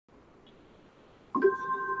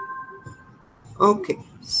Okay,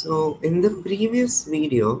 so in the previous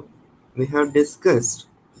video, we have discussed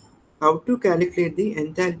how to calculate the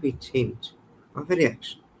enthalpy change of a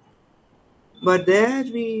reaction. But there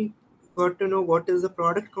we got to know what is the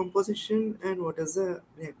product composition and what is the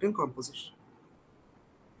reactant composition.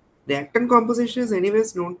 Reactant composition is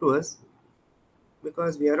anyways known to us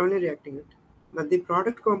because we are only reacting it. But the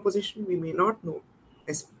product composition we may not know,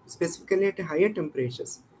 specifically at higher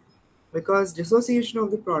temperatures, because dissociation of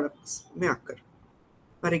the products may occur.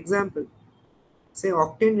 For example, say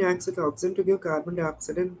octane reacts with oxygen to give carbon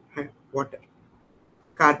dioxide and water.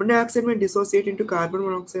 Carbon dioxide may dissociate into carbon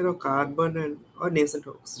monoxide or carbon and or nascent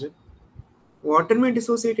oxygen. Water may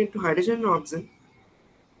dissociate into hydrogen and oxygen,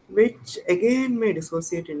 which again may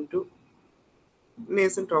dissociate into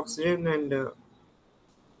nascent oxygen and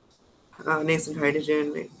nascent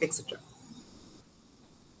hydrogen, etc.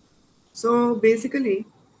 So basically,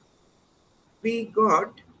 we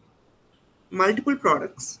got multiple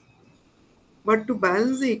products, but to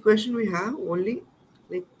balance the equation, we have only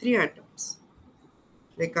like three atoms,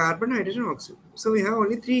 like carbon, hydrogen, oxygen. So we have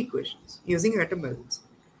only three equations using atom balance.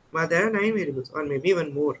 But there are nine variables, or maybe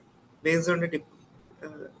even more, based on the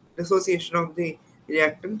dissociation of the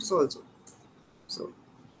reactants also. So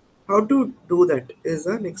how to do that is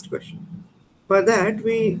the next question. For that,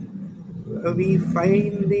 we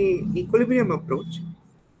find the equilibrium approach.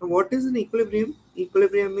 Now, what is an equilibrium?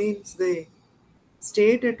 Equilibrium means the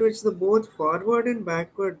state at which the both forward and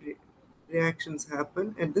backward reactions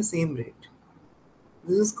happen at the same rate.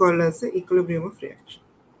 This is called as the equilibrium of reaction.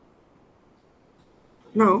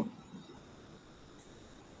 Now,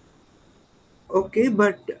 okay,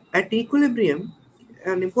 but at equilibrium,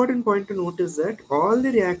 an important point to note is that all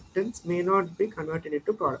the reactants may not be converted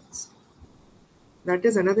into products. That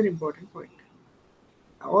is another important point.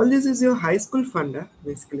 All this is your high school funda,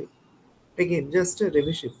 basically. Again, just a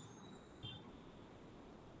revision.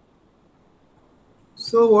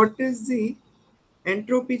 So, what is the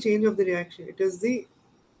entropy change of the reaction? It is the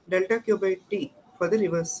delta Q by T for the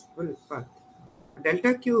reversible path.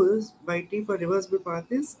 Delta Q is by T for reversible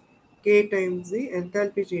path is K times the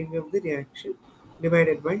enthalpy change of the reaction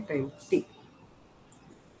divided by time T.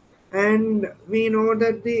 And we know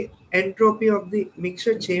that the entropy of the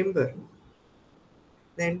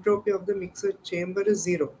entropy of the mixer chamber is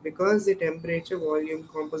zero because the temperature, volume,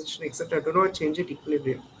 composition, etc. do not change at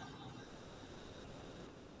equilibrium.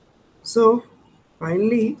 So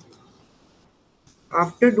finally,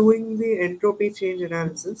 after doing the entropy change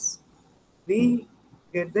analysis, we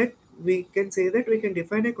get that we can say that we can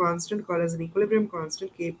define a constant called as an equilibrium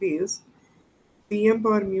constant. Kp is Pm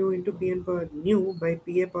power mu into Pn power nu by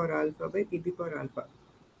Pa power alpha by Pp power alpha,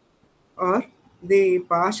 or the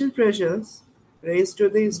partial pressures raised to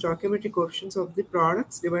the stoichiometric coefficients of the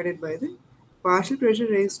products divided by the partial pressure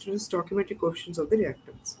raised to the stoichiometric coefficients of the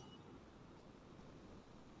reactants.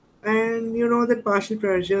 And you know that partial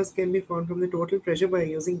pressures can be found from the total pressure by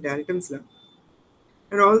using Dalton's law.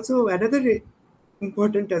 And also another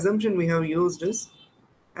important assumption we have used is,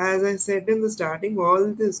 as I said in the starting,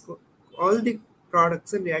 all the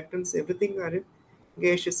products and reactants, everything are in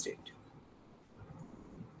gaseous state.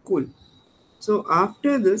 Cool. So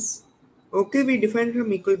after this, okay, we defined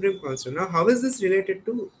from equilibrium constant. Now, how is this related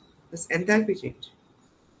to this enthalpy change?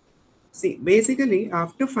 See, basically,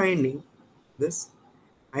 after finding this,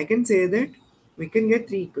 I can say that we can get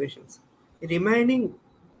three equations. Remaining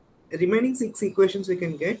remaining six equations we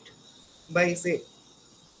can get by say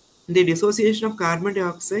the dissociation of carbon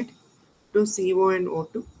dioxide to CO and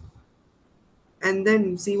O2, and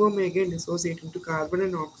then CO may again dissociate into carbon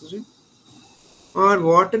and oxygen, or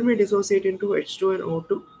water may dissociate into H2 and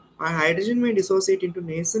O2, or hydrogen may dissociate into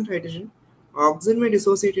nascent hydrogen, oxygen may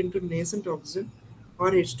dissociate into nascent oxygen,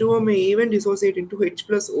 or H2O may even dissociate into H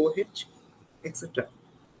plus OH, etc.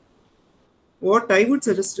 What I would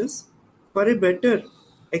suggest is, for a better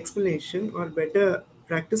explanation or better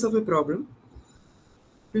practice of a problem,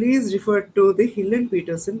 please refer to the Hill and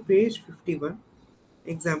Peterson, page 51,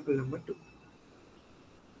 example number 2.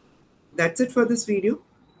 That's it for this video.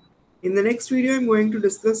 In the next video, I'm going to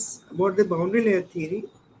discuss about the boundary layer theory.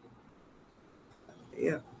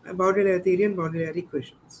 Yeah, boundary layer theory and boundary layer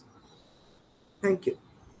equations. Thank you.